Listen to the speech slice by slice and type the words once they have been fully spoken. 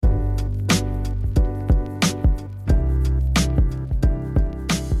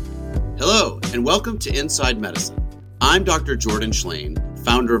and welcome to Inside Medicine. I'm Dr. Jordan Schlane,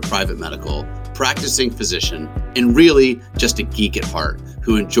 founder of Private Medical, practicing physician, and really just a geek at heart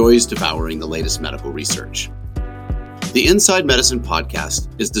who enjoys devouring the latest medical research. The Inside Medicine podcast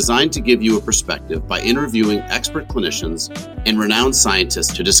is designed to give you a perspective by interviewing expert clinicians and renowned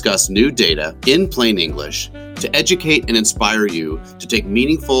scientists to discuss new data in plain English, to educate and inspire you to take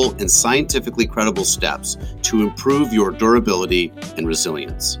meaningful and scientifically credible steps to improve your durability and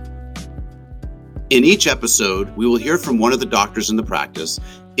resilience. In each episode, we will hear from one of the doctors in the practice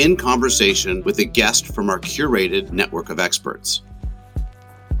in conversation with a guest from our curated network of experts.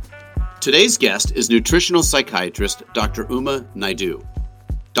 Today's guest is nutritional psychiatrist Dr. Uma Naidoo.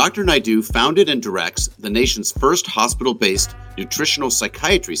 Dr. Naidoo founded and directs the nation's first hospital-based nutritional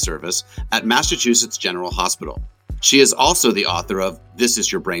psychiatry service at Massachusetts General Hospital. She is also the author of This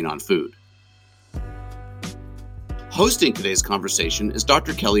Is Your Brain on Food. Hosting today's conversation is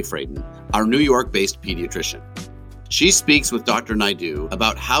Dr. Kelly Fradin, our New York-based pediatrician. She speaks with Dr. Naidoo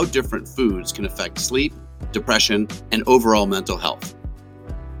about how different foods can affect sleep, depression, and overall mental health.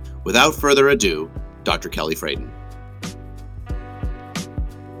 Without further ado, Dr. Kelly Fradin.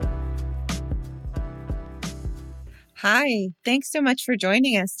 Hi, thanks so much for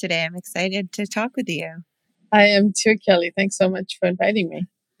joining us today. I'm excited to talk with you. I am too, Kelly. Thanks so much for inviting me.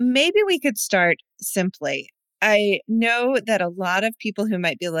 Maybe we could start simply. I know that a lot of people who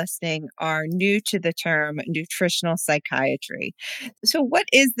might be listening are new to the term nutritional psychiatry. So what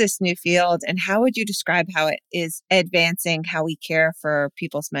is this new field and how would you describe how it is advancing how we care for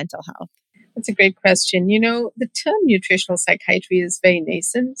people's mental health? That's a great question. You know, the term nutritional psychiatry is very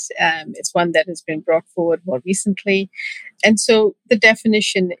nascent. It's one that has been brought forward more recently. And so the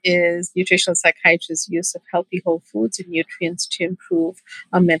definition is nutritional psychiatry's use of healthy whole foods and nutrients to improve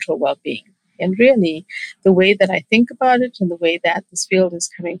our mental well-being. And really, the way that I think about it and the way that this field is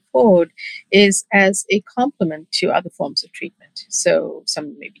coming forward is as a complement to other forms of treatment. So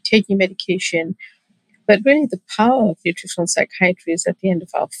some may be taking medication, but really the power of nutritional psychiatry is at the end of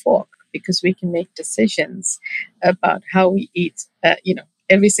our fork because we can make decisions about how we eat,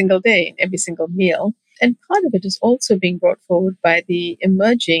 every single day and every single meal. And part of it is also being brought forward by the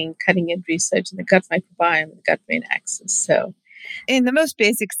emerging cutting-edge research in the gut microbiome and the gut-brain axis. So, in the most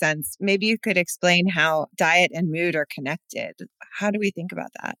basic sense, maybe you could explain how diet and mood are connected. How do we think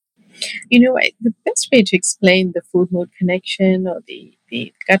about that? You know, the best way to explain the food-mood connection or the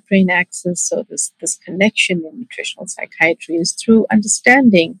gut-brain axis or this connection in nutritional psychiatry is through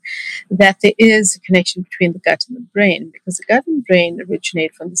understanding that there is a connection between the gut and the brain, because the gut and brain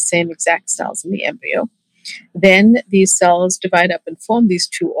originate from the same exact cells in the embryo. Then these cells divide up and form these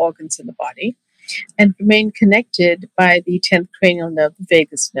two organs in the body and remain connected by the 10th cranial nerve, the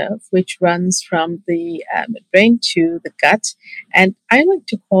vagus nerve, which runs from the brain to the gut. And I like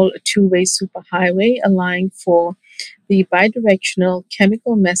to call a two-way superhighway, allowing for the bidirectional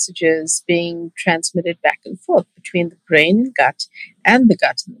chemical messages being transmitted back and forth between the brain and gut and the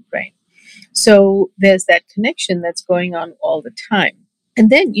gut and the brain. So there's that connection that's going on all the time. And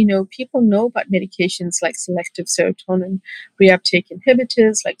then, people know about medications like selective serotonin reuptake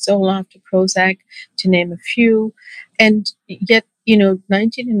inhibitors like Zoloft or Prozac, to name a few. And yet,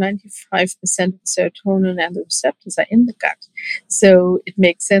 90 to 95% of the serotonin and the receptors are in the gut. So it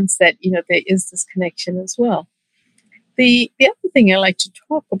makes sense that, there is this connection as well. The other thing I like to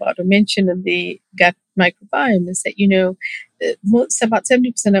talk about or mention in the gut microbiome is that, about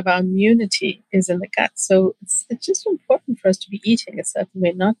 70% of our immunity is in the gut. So it's just important for us to be eating a certain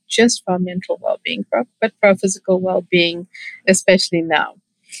way, not just for our mental well-being, but for our physical well-being, especially now.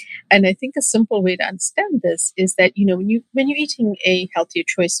 And I think a simple way to understand this is that, when you're eating a healthier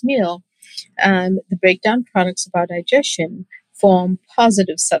choice meal, the breakdown products of our digestion form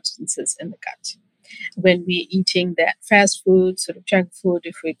positive substances in the gut. When we're eating that fast food, sort of junk food,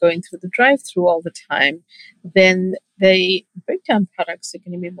 if we're going through the drive-through all the time, then the breakdown products are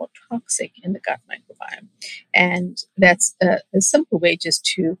going to be more toxic in the gut microbiome. And that's a simple way just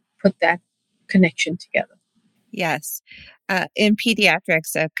to put that connection together. Yes. In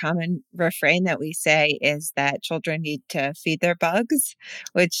pediatrics, a common refrain that we say is that children need to feed their bugs,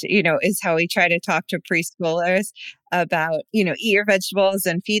 which, is how we try to talk to preschoolers about, eat your vegetables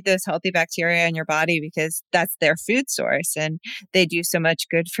and feed those healthy bacteria in your body because that's their food source and they do so much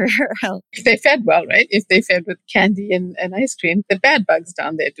good for your health. If they fed well, right? If they fed with candy and ice cream, the bad bugs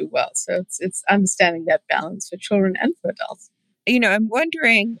down there do well. So it's understanding that balance for children and for adults. I'm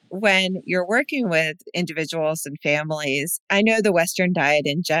wondering, when you're working with individuals and families, I know the Western diet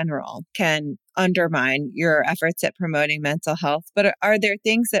in general can undermine your efforts at promoting mental health, but are there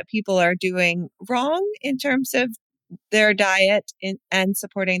things that people are doing wrong in terms of their diet and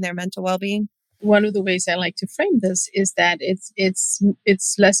supporting their mental well-being? one of the ways I like to frame this is that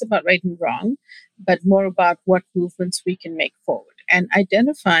it's less about right and wrong, but more about what movements we can make forward and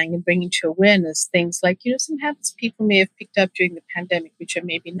identifying and bringing to awareness things like, some habits people may have picked up during the pandemic, which are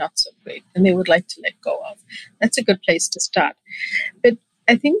maybe not so great and they would like to let go of. That's a good place to start. But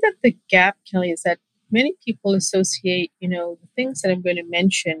I think that the gap, Kelly, is that many people associate, the things that I'm going to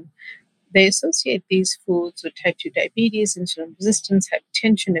mention, they associate these foods with type 2 diabetes, insulin resistance,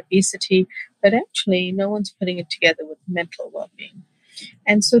 hypertension, obesity, but actually no one's putting it together with mental well-being.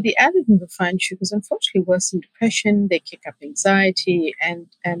 And so the added and refined sugars unfortunately worsen depression, they kick up anxiety and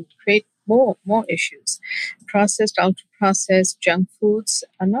create more issues. Processed, ultra-processed junk foods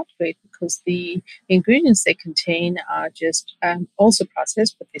are not great because the ingredients they contain are just also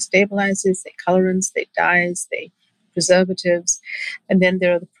processed, but they stabilizers, they colorants, they dyes, they preservatives. And then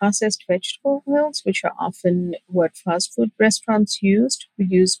there are the processed vegetable oils, which are often what fast food restaurants use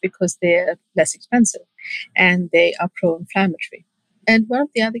because they're less expensive and they are pro-inflammatory. And one of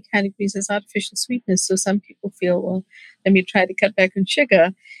the other categories is artificial sweetness. So some people feel, well, let me try to cut back on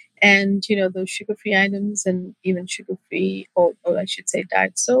sugar. And, those sugar-free items and even sugar-free, or I should say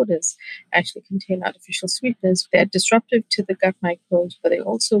diet sodas, actually contain artificial sweeteners. They're disruptive to the gut microbes, but they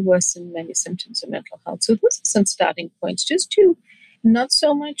also worsen many symptoms of mental health. So those are some starting points, just to not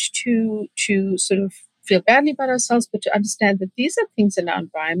so much to sort of feel badly about ourselves, but to understand that these are things in our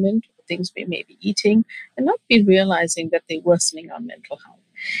environment, things we may be eating, and not be realizing that they're worsening our mental health.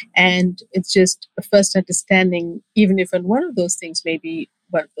 And it's just a first understanding, even if in one of those things may be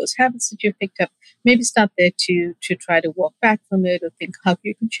one of those habits that you've picked up, maybe start there to try to walk back from it or think how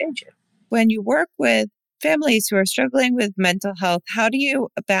you can change it. When you work with families who are struggling with mental health, how do you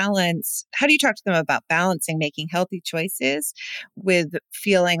talk to them about balancing making healthy choices with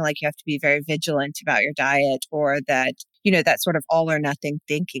feeling like you have to be very vigilant about your diet, or that, that sort of all or nothing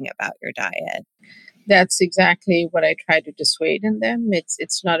thinking about your diet? That's exactly what I try to dissuade in them.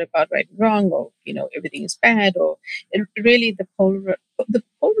 It's not about right and wrong, or everything is bad, or really the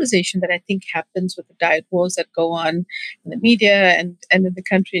polarization that I think happens with the diet wars that go on in the media and in the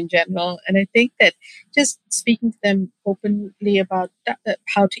country in general. And I think that just speaking to them openly about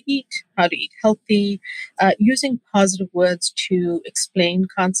how to eat healthy, using positive words to explain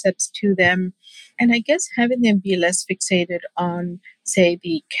concepts to them, and I guess having them be less fixated on, say,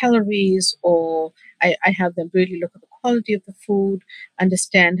 the calories, or I have them really look at the quality of the food,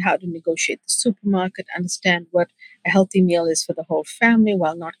 understand how to negotiate the supermarket, understand what a healthy meal is for the whole family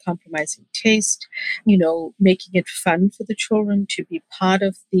while not compromising taste, making it fun for the children to be part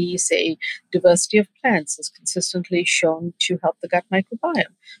of the, say, diversity of plants is consistently shown to help the gut microbiome.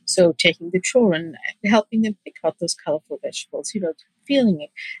 So taking the children, helping them pick out those colorful vegetables, feeling it,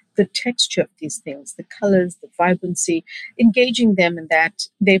 the texture of these things, the colors, the vibrancy, engaging them in that,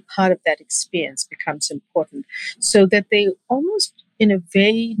 they're part of that experience becomes important, so that they almost in a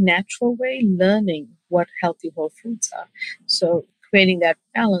very natural way learning what healthy whole foods are. So creating that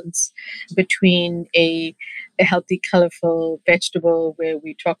balance between a healthy, colorful vegetable where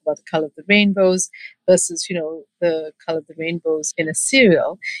we talk about the color of the rainbows versus, the color of the rainbows in a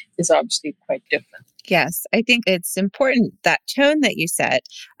cereal is obviously quite different. Yes, I think it's important, that tone that you set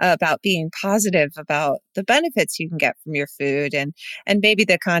about being positive about the benefits you can get from your food, and maybe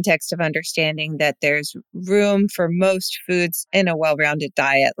the context of understanding that there's room for most foods in a well-rounded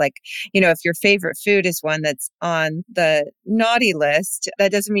diet. Like, if your favorite food is one that's on the naughty list,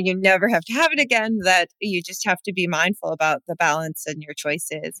 that doesn't mean you never have to have it again, that you just have to be mindful about the balance in your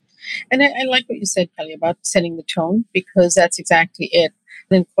choices. And I like what you said, Kelly, about setting the tone, because that's exactly it.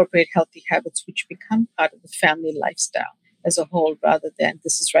 Incorporate healthy habits which become part of the family lifestyle as a whole, rather than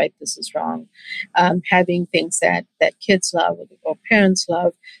this is right, this is wrong. Having things that kids love or parents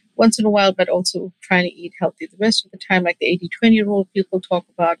love once in a while, but also trying to eat healthy the rest of the time, like the 80-20 rule people talk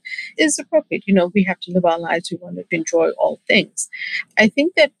about, is appropriate. We have to live our lives. We want to enjoy all things. I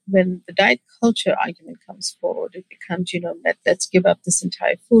think that when the diet culture argument comes forward, it becomes, let's give up this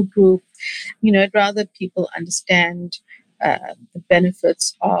entire food group. I'd rather people understand the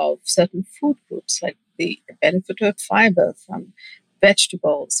benefits of certain food groups, like the benefit of fiber from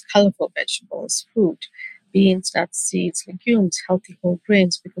vegetables, colorful vegetables, fruit, beans, nuts, seeds, legumes, healthy whole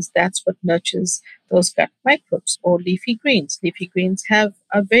grains, because that's what nurtures those gut microbes. Or leafy greens. Leafy greens are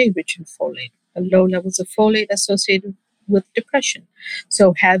very rich in folate. Low levels of folate associated with depression.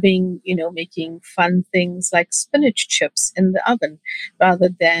 So making fun things like spinach chips in the oven rather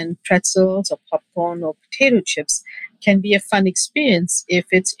than pretzels or popcorn or potato chips can be a fun experience if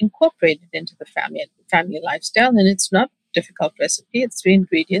it's incorporated into the family lifestyle. And it's not a difficult recipe. It's 3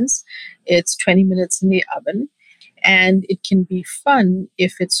 ingredients. It's 20 minutes in the oven. And it can be fun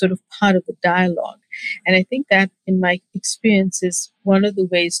if it's sort of part of the dialogue. And I think that, in my experience, is one of the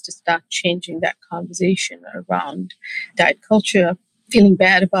ways to start changing that conversation around diet culture, feeling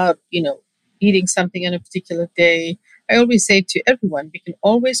bad about, eating something on a particular day. I always say to everyone, we can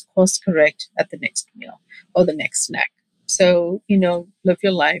always course correct at the next meal or the next snack. So, live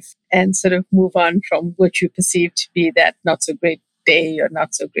your life and sort of move on from what you perceive to be that not so great day or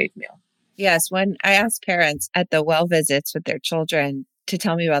not so great meal. Yes, when I ask parents at the well visits with their children to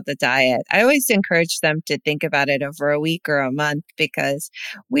tell me about the diet, I always encourage them to think about it over a week or a month, because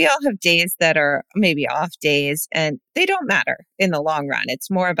we all have days that are maybe off days, and they don't matter in the long run. It's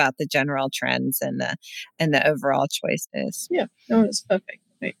more about the general trends and the overall choices. Yeah, no, it's perfect.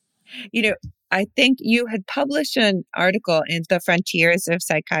 Right. You know, I think you had published an article in the Frontiers of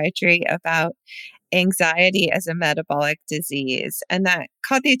Psychiatry about anxiety as a metabolic disease. And that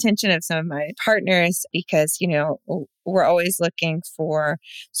caught the attention of some of my partners because, we're always looking for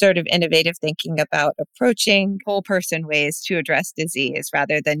sort of innovative thinking about approaching whole person ways to address disease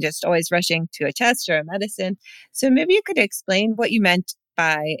rather than just always rushing to a test or a medicine. So maybe you could explain what you meant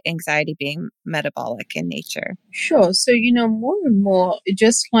by anxiety being metabolic in nature. Sure. So, more and more,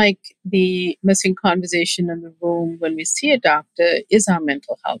 just like the missing conversation in the room when we see a doctor is our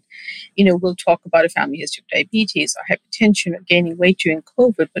mental health. We'll talk about a family history of diabetes or hypertension or gaining weight during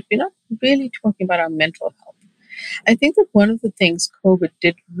COVID, but we're not really talking about our mental health. I think that one of the things COVID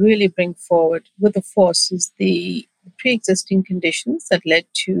did really bring forward with the force is the pre-existing conditions that led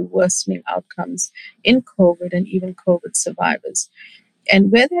to worsening outcomes in COVID and even COVID survivors.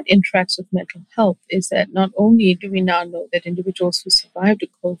 And where that interacts with mental health is that not only do we now know that individuals who survived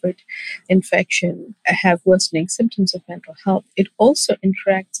a COVID infection have worsening symptoms of mental health, it also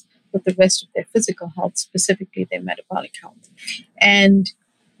interacts with the rest of their physical health, specifically their metabolic health. And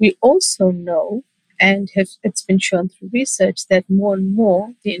we also know, and it's been shown through research, that more and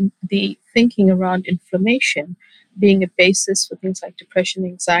more the thinking around inflammation being a basis for things like depression,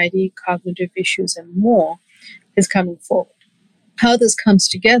 anxiety, cognitive issues, and more is coming forward. How this comes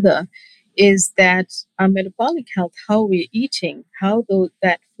together is that our metabolic health, how we're eating, how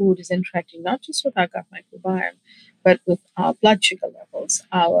that food is interacting not just with our gut microbiome, but with our blood sugar levels,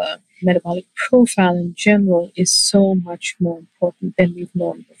 our metabolic profile in general, is so much more important than we've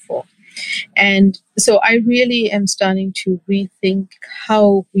known before. And so I really am starting to rethink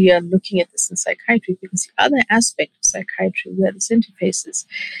how we are looking at this in psychiatry, because the other aspect of psychiatry where this interfaces,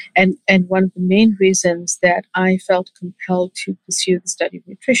 and one of the main reasons that I felt compelled to pursue the study of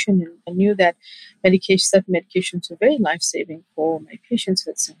nutrition, and I knew that certain medications were very life-saving for my patients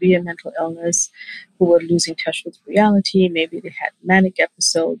with severe mental illness who were losing touch with reality, maybe they had manic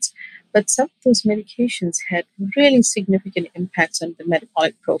episodes, but some of those medications had really significant impacts on the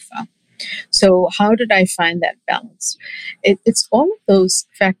metabolic profile. So how did I find that balance? It's all of those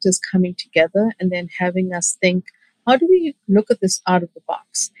factors coming together and then having us think, how do we look at this out of the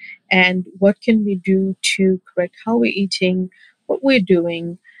box? And what can we do to correct how we're eating, what we're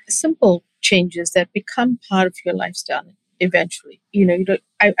doing, simple changes that become part of your lifestyle eventually.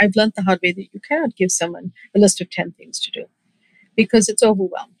 I've learned the hard way that you cannot give someone a list of 10 things to do because it's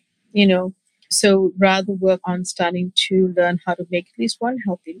overwhelming. So rather work on starting to learn how to make at least one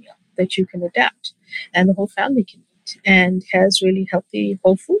healthy meal that you can adapt and the whole family can eat and has really healthy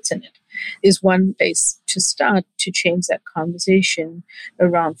whole foods in it, is one place to start to change that conversation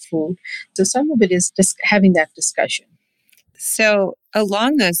around food. So some of it is just having that discussion. So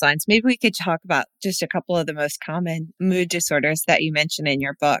along those lines, maybe we could talk about just a couple of the most common mood disorders that you mentioned in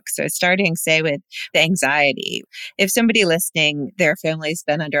your book. So starting, say, with the anxiety. If somebody listening, their family's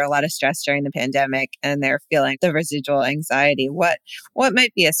been under a lot of stress during the pandemic and they're feeling the residual anxiety, what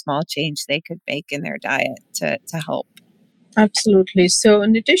might be a small change they could make in their diet to help? Absolutely. So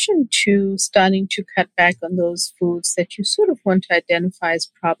in addition to starting to cut back on those foods that you sort of want to identify as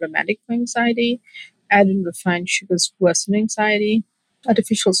problematic for anxiety, added refined sugars worsen anxiety,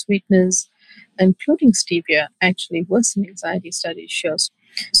 artificial sweeteners, including stevia, actually worsen anxiety, studies show.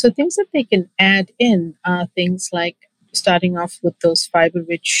 So things that they can add in are things like starting off with those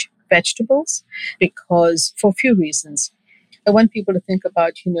fiber-rich vegetables, because for a few reasons. I want people to think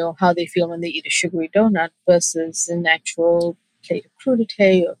about, how they feel when they eat a sugary donut versus an actual plate of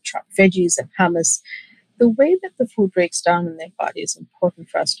crudité or chopped veggies and hummus. The way that the food breaks down in their body is important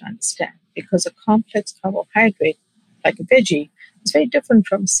for us to understand, because a complex carbohydrate, like a veggie, is very different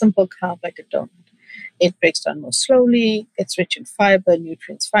from a simple carb like a donut. It breaks down more slowly, it's rich in fiber,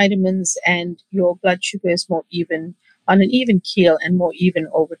 nutrients, vitamins, and your blood sugar is more even, on an even keel and more even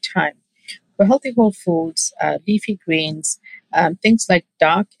over time. For healthy whole foods, leafy greens, things like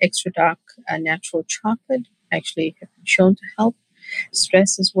dark, extra dark, natural chocolate actually have been shown to help.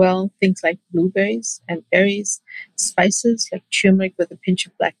 Stress as well, things like blueberries and berries, spices like turmeric with a pinch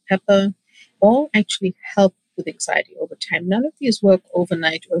of black pepper, all actually help with anxiety over time. None of these work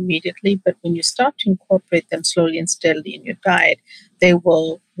overnight or immediately, but when you start to incorporate them slowly and steadily in your diet, they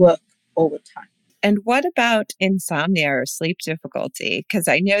will work over time. And what about insomnia or sleep difficulty? Because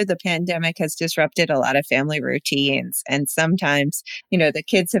I know the pandemic has disrupted a lot of family routines. And sometimes, the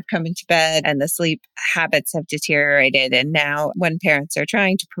kids have come into bed and the sleep habits have deteriorated. And now, when parents are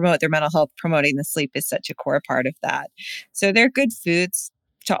trying to promote their mental health, promoting the sleep is such a core part of that. So, there are good foods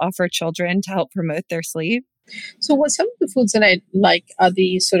to offer children to help promote their sleep. So, what some of the foods that I like are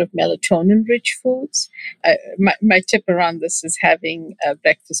the sort of melatonin-rich foods. My tip around this is having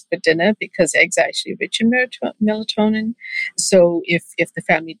breakfast for dinner because eggs are actually rich in melatonin. So, if the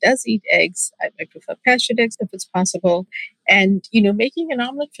family does eat eggs, I prefer pastured eggs if it's possible, and making an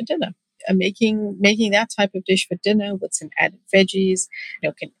omelet for dinner. Making that type of dish for dinner with some added veggies,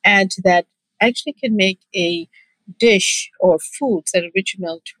 can add to that. Actually, can make a dish or foods that are rich in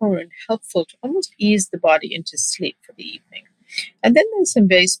melatonin helpful to almost ease the body into sleep for the evening. And then there's some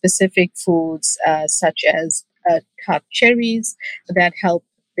very specific foods such as tart cherries that help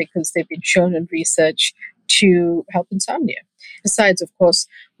because they've been shown in research to help insomnia. Besides, of course,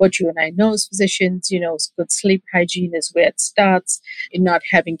 what you and I know as physicians, good sleep hygiene is where it starts in not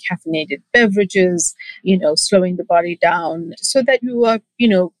having caffeinated beverages, slowing the body down so that you are,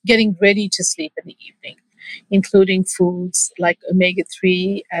 getting ready to sleep in the evening, including foods like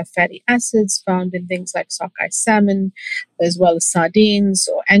omega-3 fatty acids found in things like sockeye salmon, as well as sardines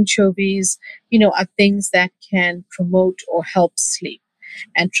or anchovies, are things that can promote or help sleep.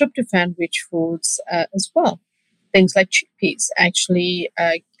 And tryptophan-rich foods as well. Things like chickpeas actually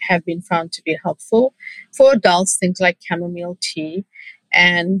have been found to be helpful. For adults, things like chamomile tea.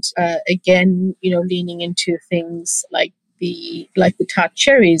 And again, leaning into things like the tart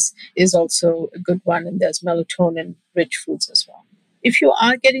cherries is also a good one, and there's melatonin rich foods as well. If you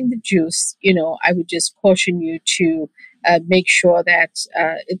are getting the juice, I would just caution you to make sure that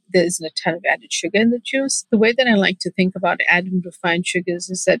there isn't a ton of added sugar in the juice. The way that I like to think about added and refined sugars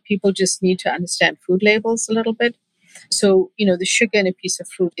is that people just need to understand food labels a little bit. So, the sugar in a piece of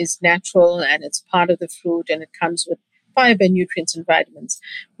fruit is natural and it's part of the fruit and it comes with fiber, nutrients, and vitamins.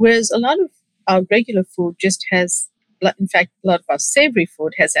 Whereas a lot of our regular food just has, in fact, a lot of our savory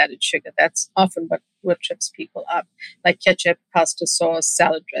food has added sugar. That's often what trips people up, like ketchup, pasta sauce,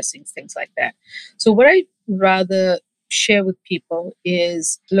 salad dressings, things like that. So what I'd rather share with people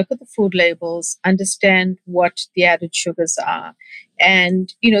is look at the food labels, understand what the added sugars are.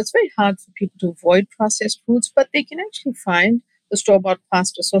 And, it's very hard for people to avoid processed foods, but they can actually find the store-bought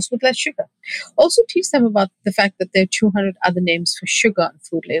pasta sauce with less sugar. Also teach them about the fact that there are 200 other names for sugar on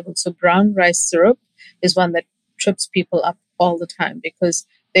food labels. So brown rice syrup is one that trips people up all the time because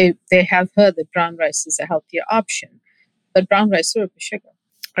they have heard that brown rice is a healthier option. But brown rice syrup is sugar.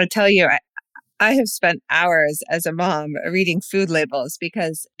 I tell you, I have spent hours as a mom reading food labels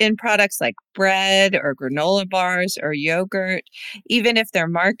because in products like bread or granola bars or yogurt, even if they're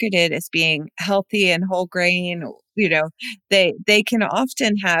marketed as being healthy and whole grain, they can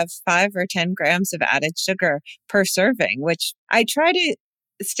often have 5 or 10 grams of added sugar per serving, which I try to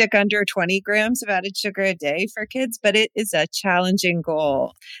stick under 20 grams of added sugar a day for kids, but it is a challenging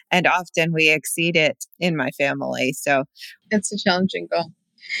goal. And often we exceed it in my family. So it's a challenging goal.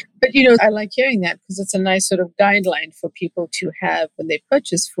 But, I like hearing that because it's a nice sort of guideline for people to have when they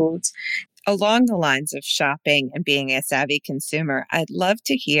purchase foods. Along the lines of shopping and being a savvy consumer, I'd love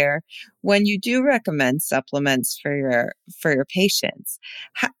to hear when you do recommend supplements for your patients,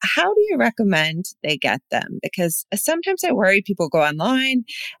 how do you recommend they get them? Because sometimes I worry people go online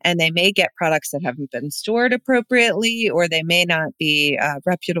and they may get products that haven't been stored appropriately, or they may not be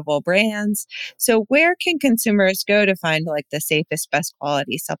reputable brands. So where can consumers go to find like the safest, best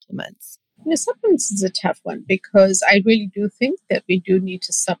quality supplements? Supplements is a tough one because I really do think that we do need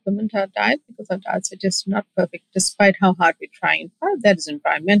to supplement our diet because our diets are just not perfect despite how hard we're trying. Part of that is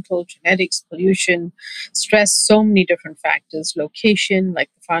environmental, genetics, pollution, stress, so many different factors, location,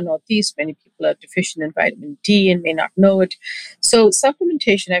 like the far northeast, many people are deficient in vitamin D and may not know it. So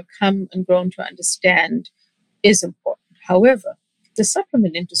supplementation I've come and grown to understand is important. However, the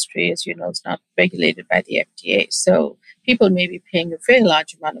supplement industry, as you know, is not regulated by the FDA. So people may be paying a very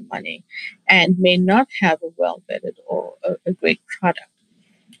large amount of money and may not have a well-vetted or a great product.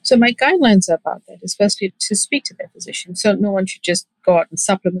 So my guidelines are about that, especially to speak to their physician. So no one should just go out and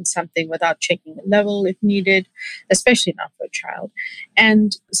supplement something without checking the level if needed, especially not for a child.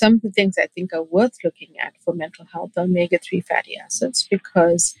 And some of the things I think are worth looking at for mental health are omega-3 fatty acids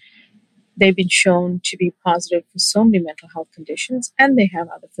because They've been shown to be positive for so many mental health conditions, and they have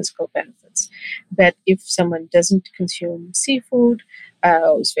other physical benefits. But if someone doesn't consume seafood,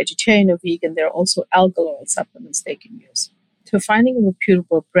 is vegetarian or vegan, there are also algal oil supplements they can use. So finding a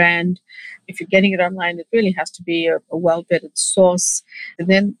reputable brand, if you're getting it online, it really has to be a well-vetted source. And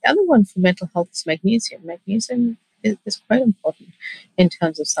then the other one for mental health is magnesium. Magnesium is quite important in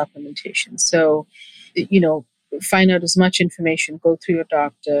terms of supplementation. So, find out as much information, go through your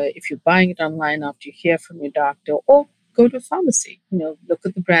doctor. If you're buying it online, after you hear from your doctor, or go to a pharmacy, look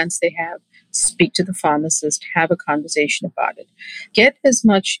at the brands they have, speak to the pharmacist, have a conversation about it. Get as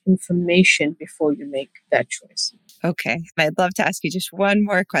much information before you make that choice. Okay. I'd love to ask you just one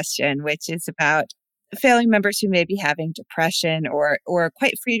more question, which is about family members who may be having depression or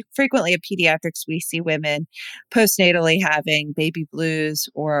quite frequently in pediatrics, we see women postnatally having baby blues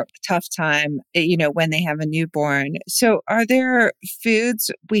or a tough time, when they have a newborn. So are there foods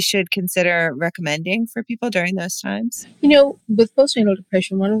we should consider recommending for people during those times? With postnatal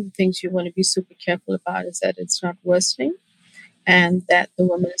depression, one of the things you want to be super careful about is that it's not worsening and that the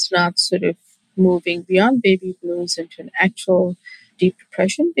woman is not sort of moving beyond baby blues into an actual deep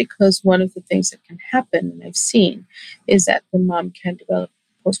depression, because one of the things that can happen, and I've seen, is that the mom can develop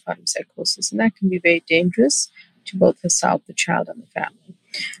postpartum psychosis, and that can be very dangerous to both herself, the child, and the family.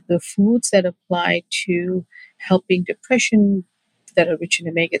 The foods that apply to helping depression that are rich in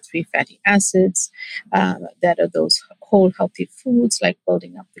omega-3 fatty acids, that are those whole healthy foods like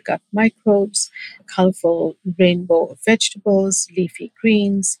building up the gut microbes, colorful rainbow of vegetables, leafy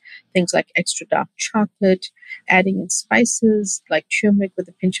greens, things like extra dark chocolate, adding in spices like turmeric with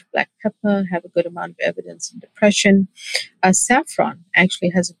a pinch of black pepper have a good amount of evidence in depression. Saffron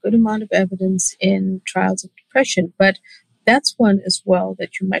actually has a good amount of evidence in trials of depression, but that's one as well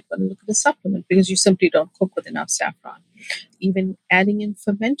that you might want to look at a supplement because you simply don't cook with enough saffron. Even adding in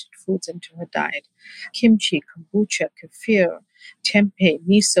fermented foods into her diet, kimchi, kombucha, kefir, tempeh,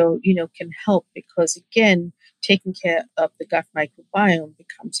 miso, can help because, again, taking care of the gut microbiome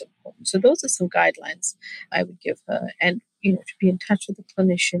becomes important. So those are some guidelines I would give her. And, to be in touch with a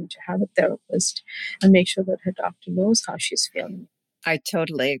clinician, to have a therapist, and make sure that her doctor knows how she's feeling. I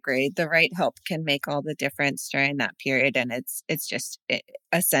totally agree. The right help can make all the difference during that period. And it's just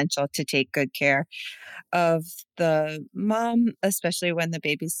essential to take good care of the mom, especially when the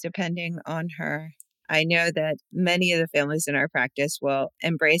baby's depending on her. I know that many of the families in our practice will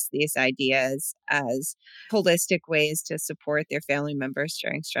embrace these ideas as holistic ways to support their family members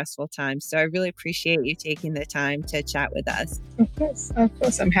during stressful times. So I really appreciate you taking the time to chat with us. Of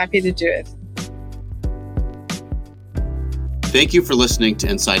course. I'm happy to do it. Thank you for listening to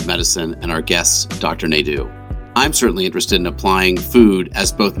Inside Medicine and our guest, Dr. Naidoo. I'm certainly interested in applying food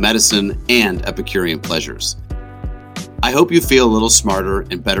as both medicine and Epicurean pleasures. I hope you feel a little smarter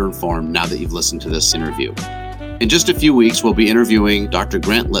and better informed now that you've listened to this interview. In just a few weeks, we'll be interviewing Dr.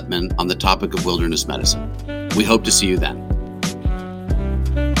 Grant Lippman on the topic of wilderness medicine. We hope to see you then.